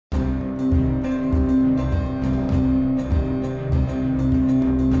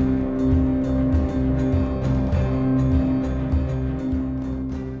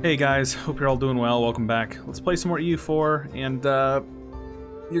Hey guys, hope you're all doing well. Welcome back. Let's play some more EU4, and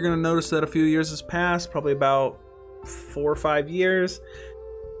you're gonna notice that a few years has passed, probably about 4 or 5 years.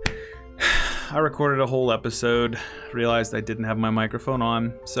 I recorded a whole episode, realized I didn't have my microphone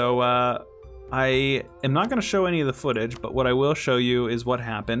on, so I am not gonna show any of the footage, but what I will show you is what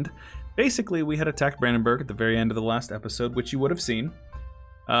happened. Basically, we had attacked Brandenburg at the very end of the last episode, which you would have seen.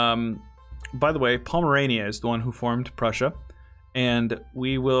 By the way, Pomerania is the one who formed Prussia. And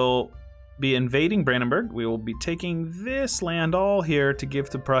we will be invading Brandenburg. We will be taking this land all here to give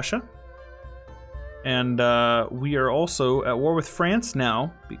to Prussia. And we are also at war with France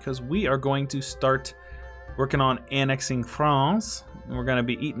now, because we are going to start working on annexing France. And we're going to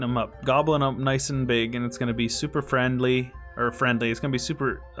be eating them up, gobbling them up nice and big, and it's going to be super friendly. It's going to be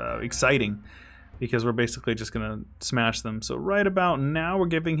super exciting, because we're basically just going to smash them. So right about now, we're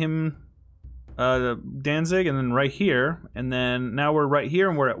giving him Danzig, and then right here, and then now we're right here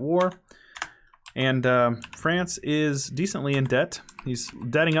and we're at war, and France is decently in debt. He's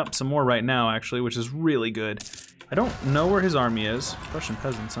debting up some more right now, actually, which is really good. I don't know where his army is. Prussian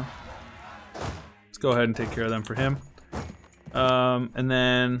peasants, huh? Let's go ahead and take care of them for him. And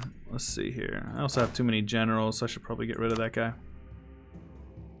then let's see here. I also have too many generals, so I should probably get rid of that guy.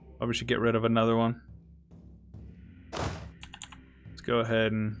 Probably should get rid of another one. Let's go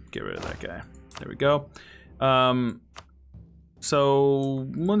ahead and get rid of that guy. There we go. So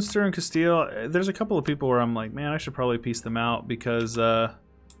Munster and Castile, there's a couple of people where I'm like, man, I should probably piece them out, because I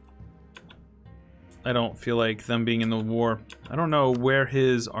don't feel like them being in the war. I don't know where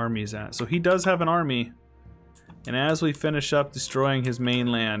his army's at. So he does have an army, and as we finish up destroying his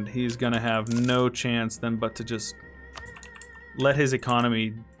mainland, he's gonna have no chance then but to just let his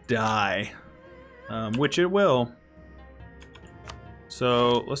economy die, which it will.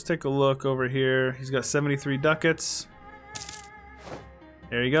 So let's take a look over here. He's got 73 ducats.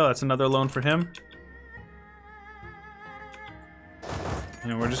 There you go, that's another loan for him.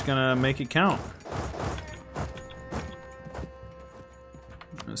 And we're just gonna make it count.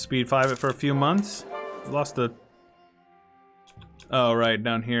 Speed 5 it for a few months. Lost the... Oh, right,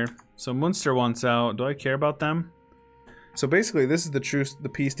 down here. So Munster wants out. Do I care about them? So basically, this is the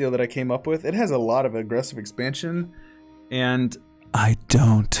peace deal that I came up with. It has a lot of aggressive expansion, and I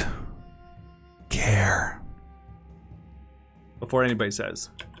don't care. Before anybody says,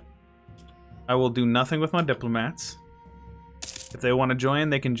 I will do nothing with my diplomats. If they want to join,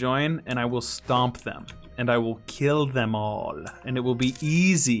 they can join, and I will stomp them, and I will kill them all, and it will be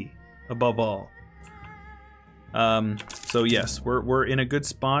easy above all. So yes, we're in a good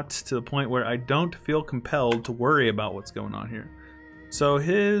spot to the point where I don't feel compelled to worry about what's going on here. So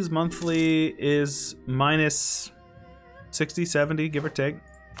his monthly is minus 60, 70, give or take.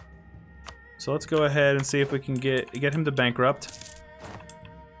 So let's go ahead and see if we can get him to bankrupt.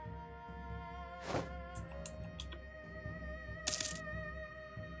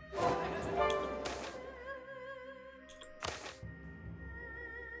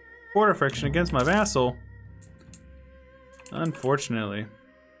 Border friction against my vassal. Unfortunately.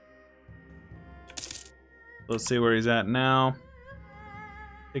 Let's see where he's at now.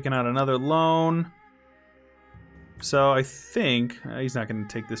 Taking out another loan. So I think he's not going to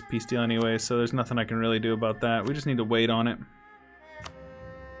take this peace deal anyway, so there's nothing I can really do about that. We just need to wait on it.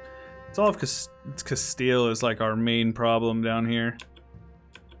 It's all of Castile is like our main problem down here.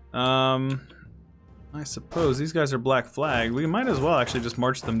 I suppose these guys are black flagged. We might as well actually just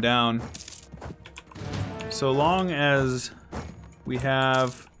march them down. So long as we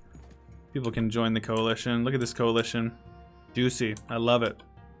have people can join the coalition. Look at this coalition. Juicy. I love it.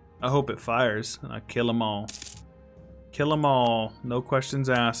 I hope it fires and I kill them all. Kill them all, no questions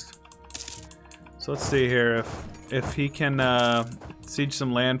asked. So let's see here if he can siege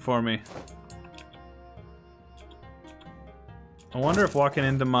some land for me. I wonder if walking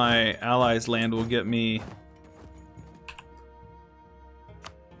into my allies' land will get me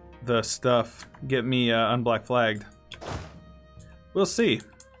the stuff, get me unblack flagged. We'll see.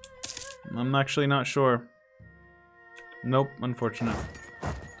 I'm actually not sure. Nope, unfortunate.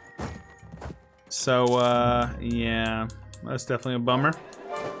 So, yeah, that's definitely a bummer.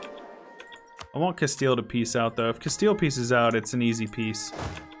 I want Castile to peace out, though. If Castile pieces out, it's an easy peace.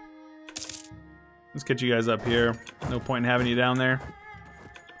 Let's get you guys up here. No point in having you down there.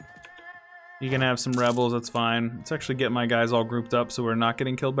 You can have some rebels, that's fine. Let's actually get my guys all grouped up so we're not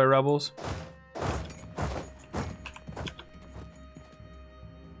getting killed by rebels.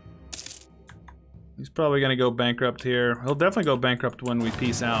 He's probably gonna go bankrupt here. He'll definitely go bankrupt when we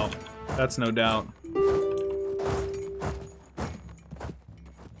peace out. That's no doubt.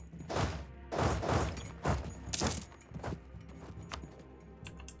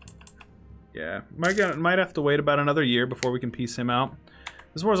 Might have to wait about another year before we can piece him out.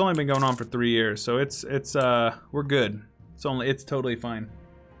 This war's only been going on for 3 years, so we're good. It's totally fine.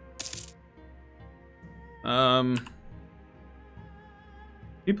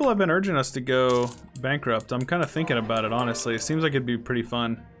 People have been urging us to go bankrupt. I'm kind of thinking about it, honestly. It seems like it'd be pretty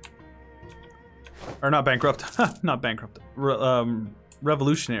fun. Or not bankrupt, not bankrupt.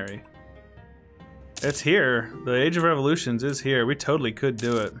 Revolutionary. It's here. The Age of Revolutions is here. We totally could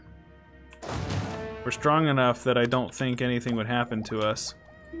do it. We're strong enough that I don't think anything would happen to us.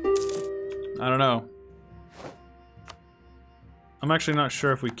 I don't know. I'm actually not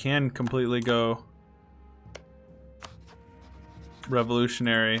sure if we can completely go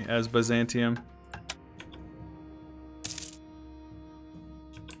revolutionary as Byzantium.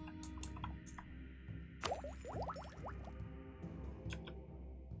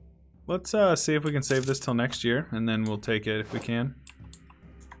 Let's see if we can save this till next year, and then we'll take it if we can.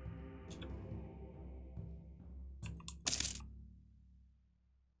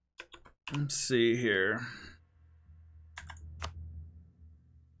 Let's see here.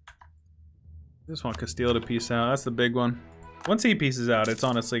 Just want Castile to piece out. That's the big one. Once he pieces out, it's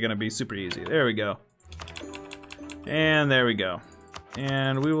honestly going to be super easy. There we go. And there we go.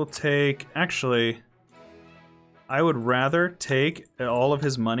 And we will take... Actually, I would rather take all of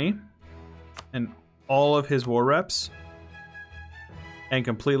his money and all of his war reps and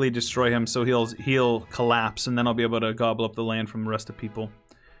completely destroy him so he'll collapse, and then I'll be able to gobble up the land from the rest of people.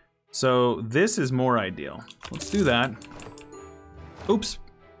 So this is more ideal. Let's do that. Oops.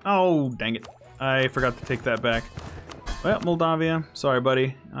 Oh, dang it. I forgot to take that back. Well, Moldavia, sorry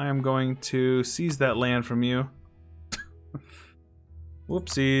buddy. I am going to seize that land from you.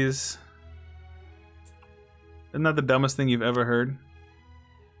 Whoopsies. Isn't that the dumbest thing you've ever heard?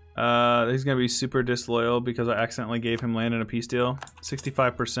 He's gonna be super disloyal because I accidentally gave him land in a peace deal.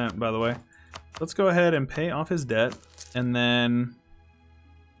 65%, by the way. Let's go ahead and pay off his debt, and then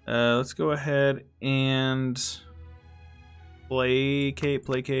let's go ahead and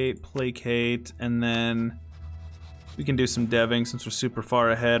placate, and then we can do some deving since we're super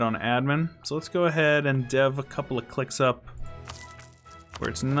far ahead on admin. So let's go ahead and dev a couple of clicks up where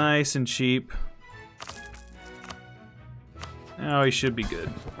it's nice and cheap. Now he should be good.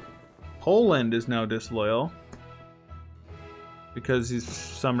 Poland is now disloyal because he's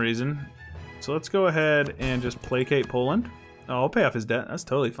for some reason. So let's go ahead and just placate Poland. Oh, I'll pay off his debt. That's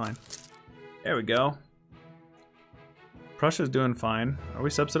totally fine. There we go. Prussia's doing fine. Are we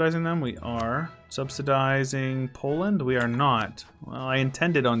subsidizing them? We are. Subsidizing Poland? We are not. Well, I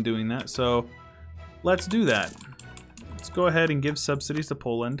intended on doing that, so let's do that. Let's go ahead and give subsidies to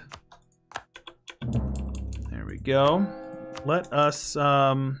Poland. There we go. Let us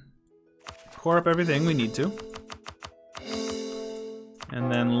core up everything we need to.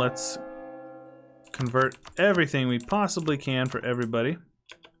 And then let's convert everything we possibly can for everybody.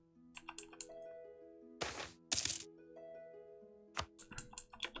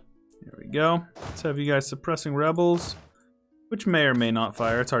 There we go. Let's have you guys suppressing rebels, which may or may not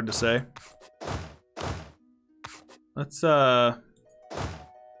fire. It's hard to say. Let's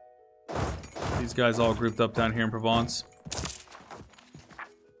these guys all grouped up down here in Provence.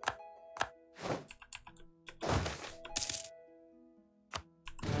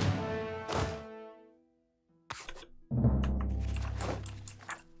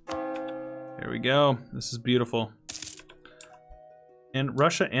 There we go. This is beautiful. And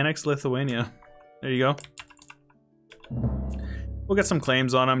Russia annexed Lithuania. There you go. We'll get some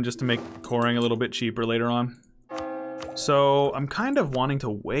claims on them just to make coring a little bit cheaper later on. So I'm kind of wanting to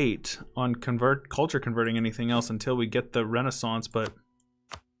wait on culture converting anything else until we get the Renaissance, but...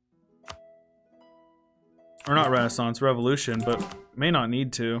 Or not Renaissance, Revolution, but may not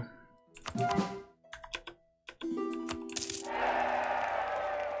need to.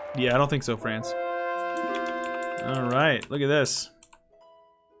 Yeah, I don't think so, France. Alright, look at this.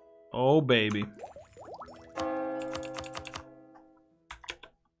 Oh, baby.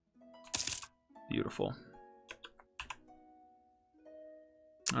 Beautiful.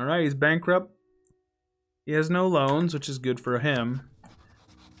 Alright, he's bankrupt. He has no loans, which is good for him.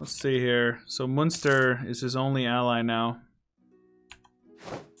 Let's see here. So Munster is his only ally now.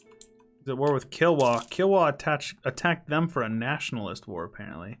 He's at war with Kilwa. Kilwa attacked them for a nationalist war,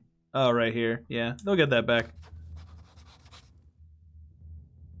 apparently. Oh, right here. Yeah, they'll get that back.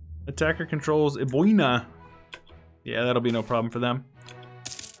 Attacker controls Iboina. Yeah, that'll be no problem for them.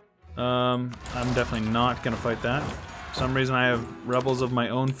 I'm definitely not gonna fight that. For some reason I have rebels of my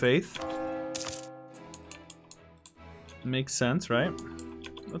own faith. Makes sense, right?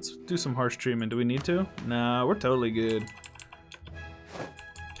 Let's do some harsh treatment. Do we need to? Nah, we're totally good.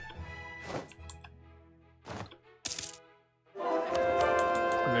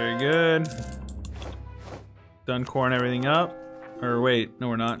 Very good. Done coring everything up. Or wait, no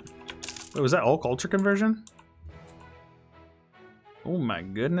we're not. Wait, was that all culture conversion? Oh my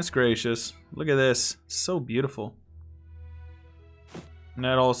goodness gracious. Look at this. So beautiful. And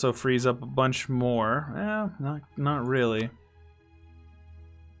that also frees up a bunch more. Eh, not really.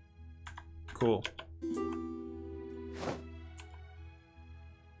 Cool.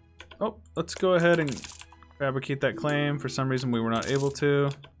 Oh, let's go ahead and fabricate that claim. For some reason we were not able to.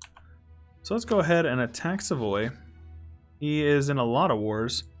 So let's go ahead and attack Savoy. He is in a lot of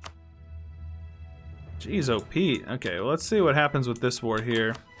wars. Jeez, OP. Okay, well, let's see what happens with this war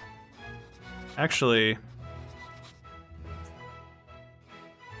here. Actually,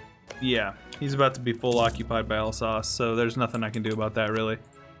 yeah, he's about to be full occupied by Alsace, so there's nothing I can do about that, really.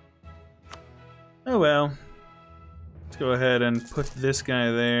 Oh well. Let's go ahead and put this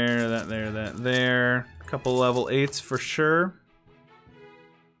guy there, that there, that there. A couple level 8s for sure.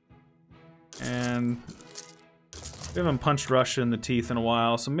 And we haven't punched Russia in the teeth in a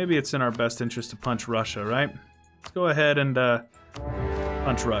while, so maybe it's in our best interest to punch Russia, right? Let's go ahead and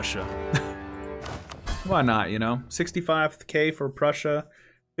punch Russia. Why not, you know? 65k for Prussia,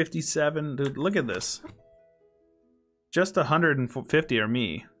 57. Dude, look at this. Just 150 are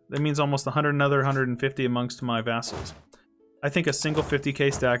me. That means almost another 150 amongst my vassals. I think a single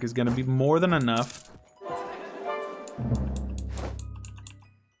 50k stack is going to be more than enough.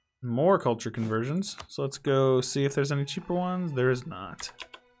 More culture conversions. So let's go see if there's any cheaper ones. There is not.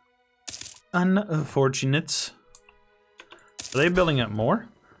 Unfortunate. Are they building up more?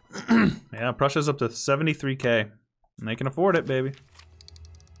 Yeah, Prussia's up to 73k. And they can afford it, baby.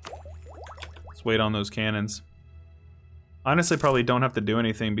 Let's wait on those cannons. Honestly, probably don't have to do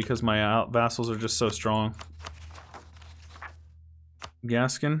anything because my vassals are just so strong.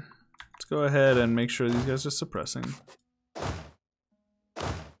 Gascon. Let's go ahead and make sure these guys are suppressing.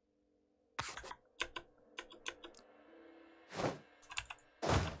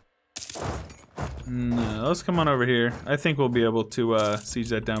 No, let's come on over here. I think we'll be able to siege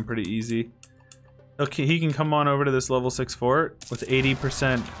that down pretty easy. Okay, he can come on over to this level 6 fort with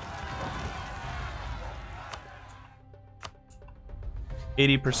 80%.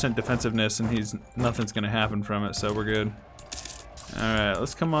 80% defensiveness, and nothing's gonna happen from it, so we're good. All right,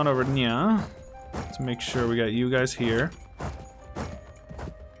 let's come on over to Let's make sure we got you guys here.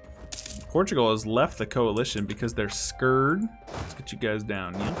 Portugal has left the coalition because they're scared. Let's get you guys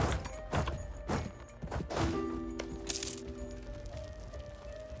down, yeah.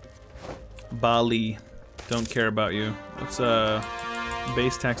 Bali, don't care about you. Let's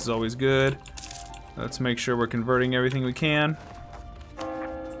base tax is always good. Let's make sure we're converting everything we can.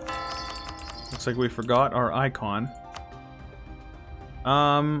 Looks like we forgot our icon.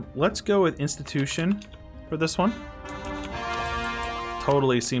 Let's go with institution for this one.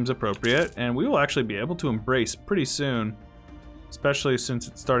 Totally seems appropriate, and we will actually be able to embrace pretty soon, especially since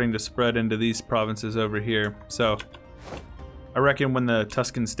it's starting to spread into these provinces over here. So I reckon when the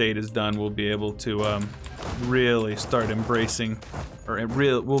Tuscan state is done, we'll be able to really start embracing, or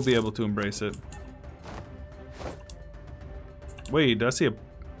we'll be able to embrace it. Wait, do I see a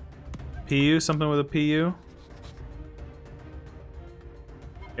PU? Something with a PU?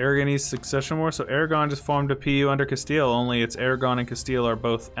 Aragonese succession war. So Aragon just formed a PU under Castile, only it's Aragon and Castile are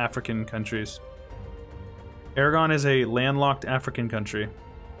both African countries. Aragon is a landlocked African country.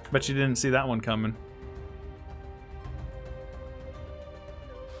 Bet you didn't see that one coming.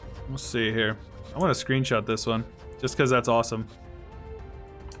 Let's see here. I want to screenshot this one, just because that's awesome.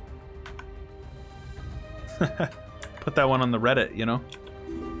 Put that one on the Reddit, you know?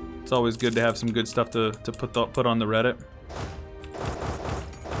 It's always good to have some good stuff to put on the Reddit.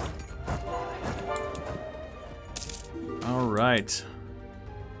 Alright.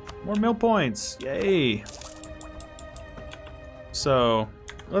 More mill points! Yay! So,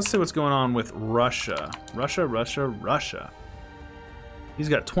 let's see what's going on with Russia. Russia. He's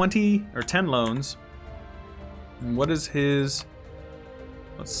got 20 or 10 loans. And what is his...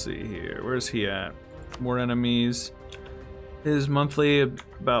 Let's see here. Where's he at? More enemies. His monthly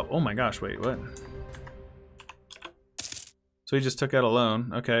about... Oh my gosh, wait, what? So he just took out a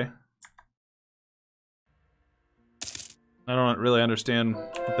loan. Okay. I don't really understand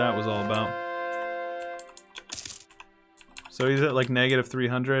what that was all about. So he's at like negative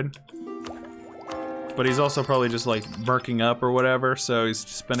 300. But he's also probably just like barking up or whatever, so he's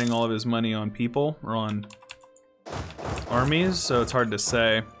spending all of his money on people or on armies, so it's hard to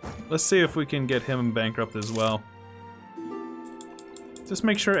say. Let's see if we can get him bankrupt as well. Just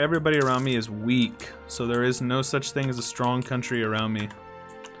make sure everybody around me is weak, so there is no such thing as a strong country around me.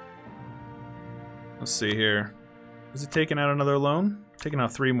 Let's see here. Is he taking out another loan? taking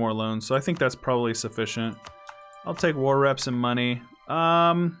out 3 more loans, so I think that's probably sufficient. I'll take war reps and money.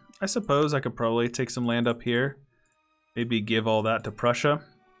 I suppose I could probably take some land up here. Maybe give all that to Prussia,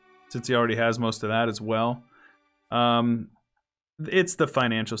 since he already has most of that as well. It's the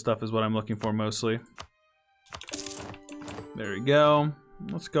financial stuff is what I'm looking for mostly. There we go.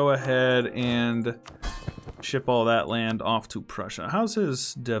 Let's go ahead and ship all that land off to Prussia. How's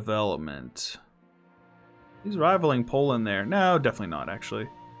his development? He's rivaling Poland there. No, definitely not, actually.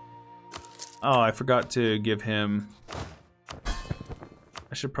 Oh, I forgot to give him...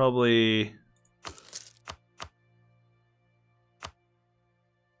 I should probably...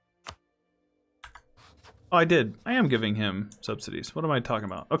 Oh, I did. I am giving him subsidies. What am I talking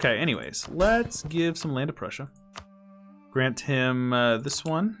about? Okay, anyways. Let's give some land to Prussia. Grant him this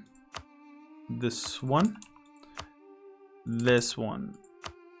one. This one. This one.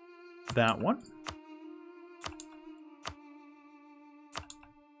 That one.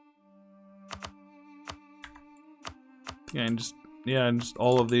 Yeah, and just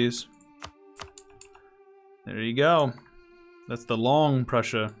all of these. There you go. That's the long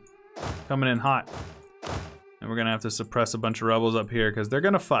Prussia coming in hot. And we're gonna have to suppress a bunch of rebels up here because they're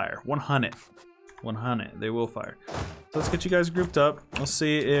gonna fire. 100. 100. They will fire. So let's get you guys grouped up. We'll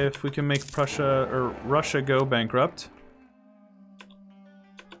see if we can make Prussia or Russia go bankrupt.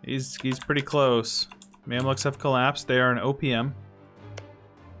 He's pretty close. Mamluks have collapsed. They are an OPM.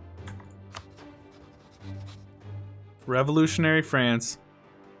 Revolutionary France.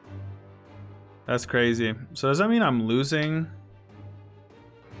 That's crazy. So does that mean I'm losing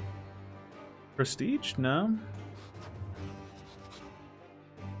prestige? No.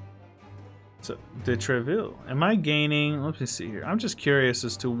 So de Treville. Am I gaining? Let me see here. I'm just curious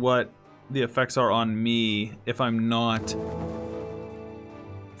as to what the effects are on me if I'm not.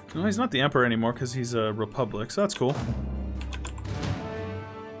 No, he's not the emperor anymore because he's a republic, so that's cool.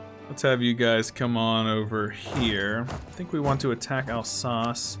 Let's have you guys come on over here. I think we want to attack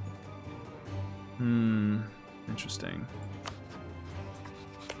Alsace. Interesting.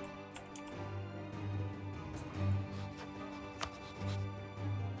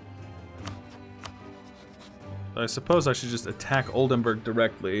 I suppose I should just attack Oldenburg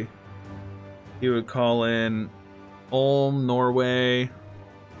directly. He would call in Ulm, Norway,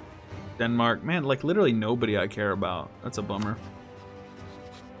 Denmark. Man, like literally nobody I care about. That's a bummer.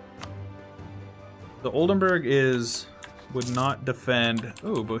 The Oldenburg would not defend.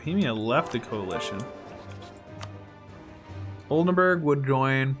 Oh, Bohemia left the coalition. Oldenburg would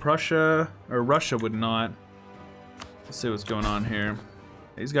join Prussia, or Russia would not. Let's see what's going on here.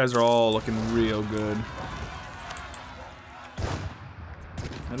 These guys are all looking real good.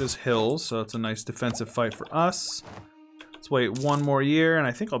 That is hills, so it's a nice defensive fight for us. Let's wait 1 more year, and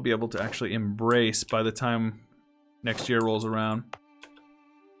I think I'll be able to actually embrace by the time next year rolls around.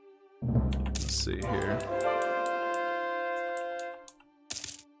 Let's see here.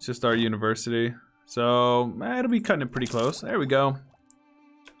 It's just our university. So, it'll be cutting it pretty close. There we go.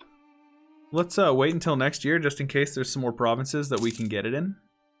 Let's wait until next year, just in case there's some more provinces that we can get it in.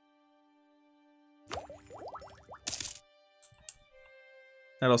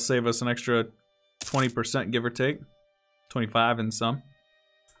 That'll save us an extra 20%, give or take. 25 in some.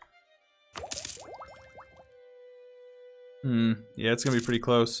 Yeah, it's gonna be pretty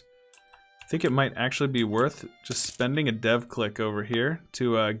close. I think it might actually be worth just spending a dev click over here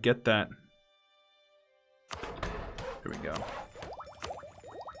to get that. Here we go.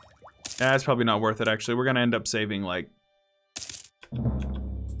 That's probably not worth it, actually. We're gonna end up saving like...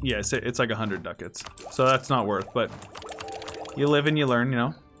 Yeah, it's like 100 ducats. So that's not worth, but... You live and you learn, you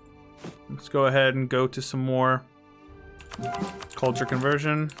know. Let's go ahead and go to some more culture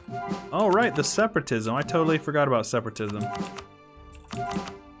conversion. Oh, right, the separatism. I totally forgot about separatism.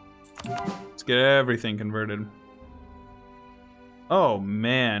 Let's get everything converted. Oh,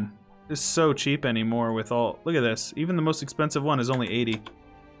 man. This is so cheap anymore with all... Look at this. Even the most expensive one is only 80.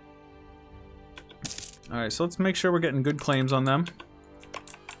 Alright, so let's make sure we're getting good claims on them.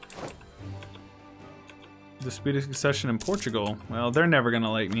 Disputed succession in Portugal. Well, they're never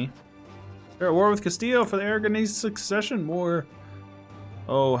gonna like me. They're at war with Castillo for the Aragonese succession war.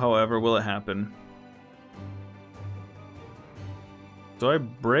 Oh, however, will it happen? Do I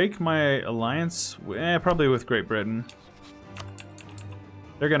break my alliance? Probably with Great Britain.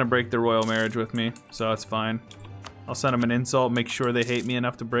 They're gonna break the royal marriage with me, so that's fine. I'll send them an insult, make sure they hate me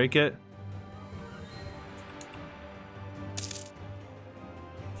enough to break it.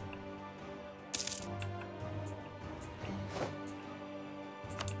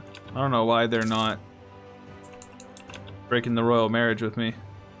 I don't know why they're not breaking the royal marriage with me.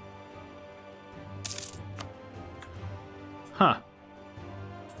 Huh.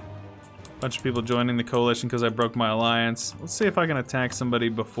 Bunch of people joining the coalition because I broke my alliance. Let's see if I can attack somebody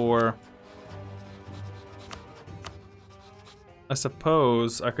before. I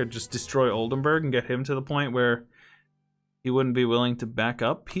suppose I could just destroy Oldenburg and get him to the point where he wouldn't be willing to back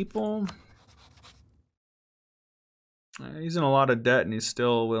up people. He's in a lot of debt and he's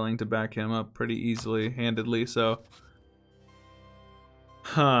still willing to back him up pretty easily, handedly, so.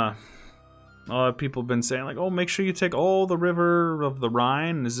 Huh. A lot of people have been saying, like, oh, make sure you take all the river of the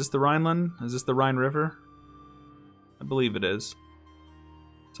Rhine. Is this the Rhineland? Is this the Rhine River? I believe it is.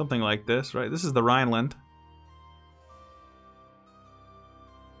 Something like this, right? This is the Rhineland.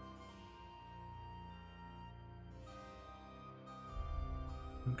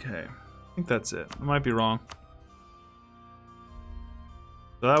 Okay. I think that's it. I might be wrong.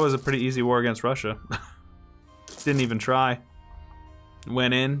 So that was a pretty easy war against Russia. Didn't even try.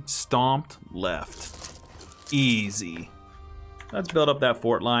 Went in, stomped, left. Easy. Let's build up that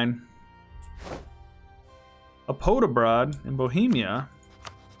fort line. A Podobrad in Bohemia?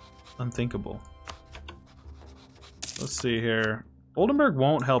 Unthinkable. Let's see here. Oldenburg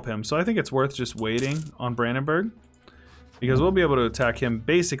won't help him, so I think it's worth just waiting on Brandenburg. Because we'll be able to attack him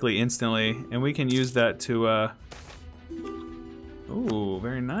basically instantly, and we can use that to, Ooh,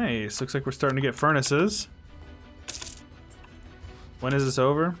 very nice. Looks like we're starting to get furnaces. When is this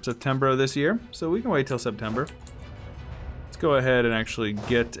over? September of this year, so we can wait till September. Let's go ahead and actually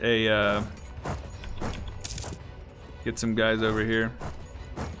get a get some guys over here.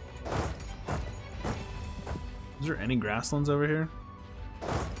 Is there any grasslands over here?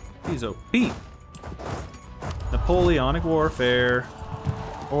 He's OP. Napoleonic warfare,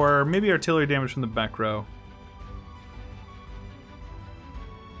 or maybe artillery damage from the back row.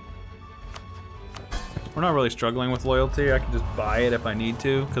 We're not really struggling with loyalty. I can just buy it if I need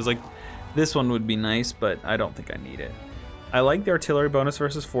to, because like this one would be nice, but I don't think I need it. I like the artillery bonus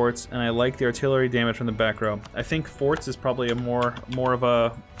versus forts, and I like the artillery damage from the back row. I think forts is probably a more of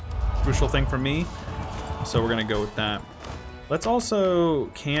a crucial thing for me, so we're gonna go with that. Let's also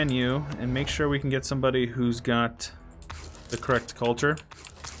can you and make sure we can get somebody who's got the correct culture.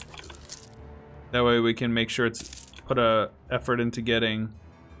 That way we can make sure it's put a effort into getting.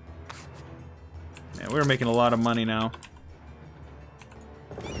 Man, we're making a lot of money now.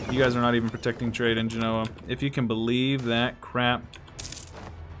 You guys are not even protecting trade in Genoa. If you can believe that crap.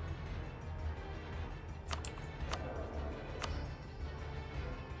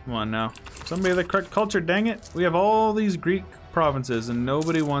 Come on now. Somebody of the correct culture, dang it. We have all these Greek provinces and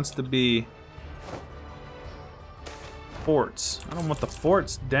nobody wants to be forts. I don't want the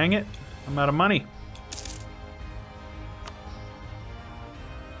forts, dang it. I'm out of money.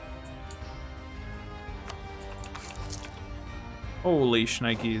 Holy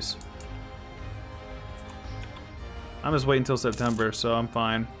shnikes. I'm just waiting until September, so I'm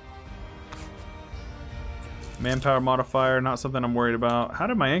fine. Manpower modifier, not something I'm worried about. How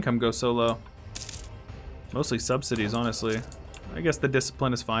did my income go so low? Mostly subsidies, honestly. I guess the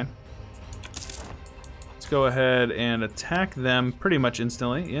discipline is fine. Let's go ahead and attack them pretty much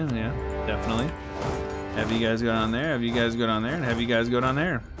instantly. Yeah, definitely. Have you guys go down there, have you guys go down there, and have you guys go down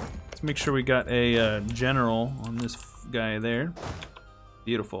there. Let's make sure we got a general on this guy there.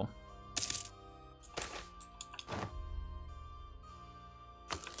 Beautiful.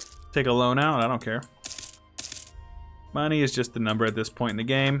 Take a loan out, I don't care. Money is just the number at this point in the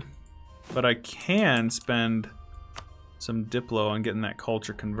game, but I can spend some Diplo on getting that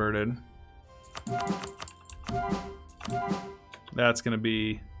culture converted. That's gonna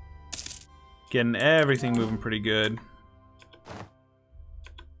be getting everything moving pretty good.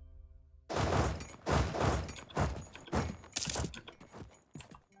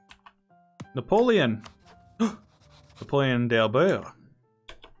 Napoleon! Napoleon d'Albert.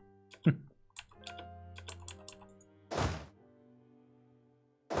 There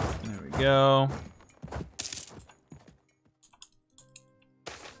we go.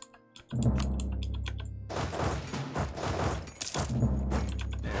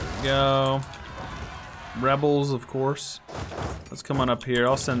 There we go. Rebels, of course. Let's come on up here.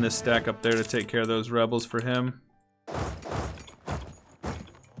 I'll send this stack up there to take care of those rebels for him.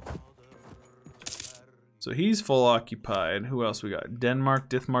 So he's full occupied. Who else we got? Denmark,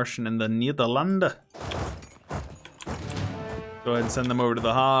 Dithmarschen, and the Nederlanden. Go ahead and send them over to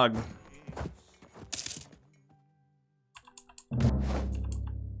the Hague.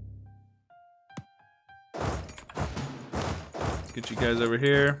 Let's get you guys over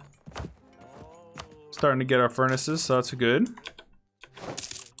here. Starting to get our furnaces, so that's good.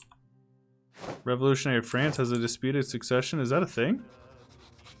 Revolutionary France has a disputed succession. Is that a thing?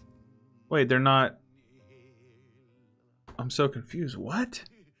 Wait, they're not... I'm so confused. What?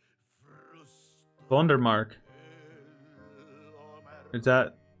 Wundermark. Is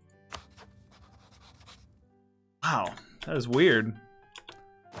that... Wow, that is weird.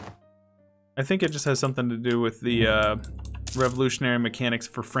 I think it just has something to do with the revolutionary mechanics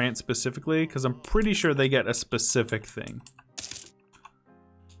for France specifically, because I'm pretty sure they get a specific thing.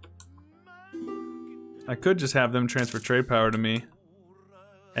 I could just have them transfer trade power to me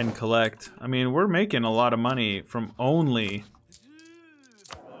and collect. I mean, we're making a lot of money from only...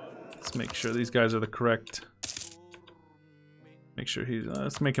 Let's make sure these guys are the correct... Make sure he's...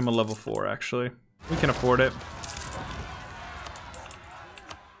 let's make him a level 4, actually. We can afford it.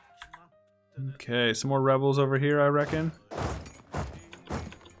 Okay, some more rebels over here, I reckon.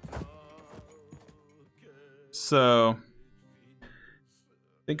 So...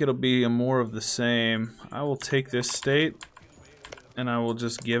 I think it'll be more of the same. I will take this state and I will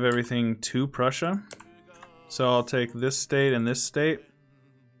just give everything to Prussia. So I'll take this state and this state,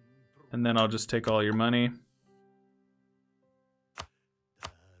 and then I'll just take all your money.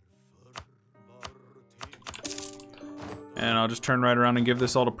 And I'll just turn right around and give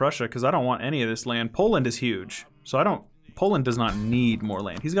this all to Prussia, because I don't want any of this land. Poland is huge, so I don't... Poland does not need more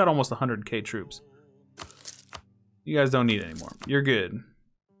land. He's got almost 100k troops. You guys don't need any more. You're good.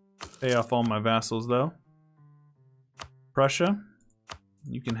 Pay off all my vassals, though. Prussia,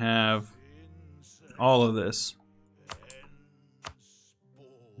 you can have all of this.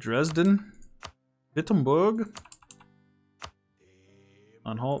 Dresden, Wittenberg,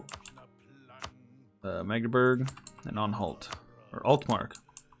 Anhalt, Magdeburg, and Anhalt, or Altmark.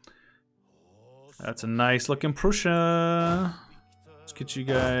 That's a nice looking Prussia. Let's get you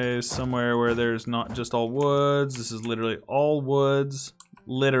guys somewhere where there's not just all woods. This is literally all woods.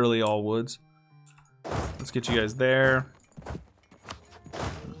 Literally all woods. Let's get you guys there.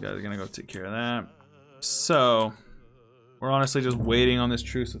 You guys are gonna go take care of that. So, we're honestly just waiting on this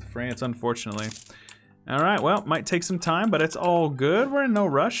truce with France, unfortunately. Alright, well, might take some time, but it's all good. We're in no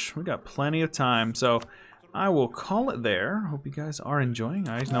rush. We got plenty of time. So, I will call it there. Hope you guys are enjoying.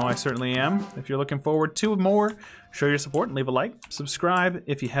 I know I certainly am. If you're looking forward to more, show your support and leave a like. Subscribe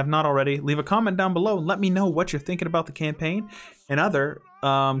if you have not already. Leave a comment down below and let me know what you're thinking about the campaign and other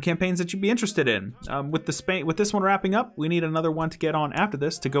campaigns that you'd be interested in. With this one wrapping up, we need another one to get on after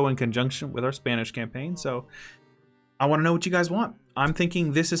this to go in conjunction with our Spanish campaign. So I want to know what you guys want. I'm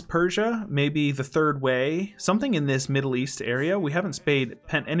thinking this is Persia, maybe the Third Way, something in this Middle East area. We haven't spent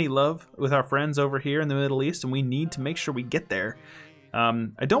any love with our friends over here in the Middle East, and we need to make sure we get there. I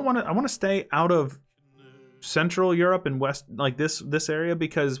want to stay out of Central Europe and West, like this area,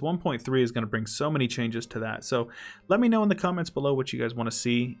 because 1.3 is going to bring so many changes to that. So let me know in the comments below what you guys want to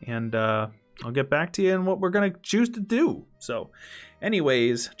see, and I'll get back to you and what we're going to choose to do. So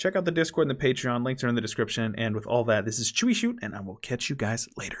anyways, check out the Discord and the Patreon. Links are in the description. And with all that, this is Chewy Shoot, and I will catch you guys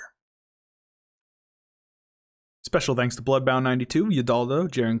later. Special thanks to Bloodbound92, Udaldo,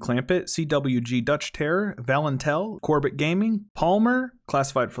 Jaren Clampett, CWG Dutch Terror, Valentel, Corbett Gaming, Palmer,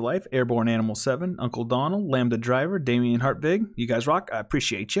 Classified for Life, Airborne Animal 7, Uncle Donald, Lambda Driver, Damian Hartvig. You guys rock. I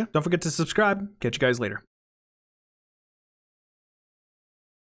appreciate you. Don't forget to subscribe. Catch you guys later.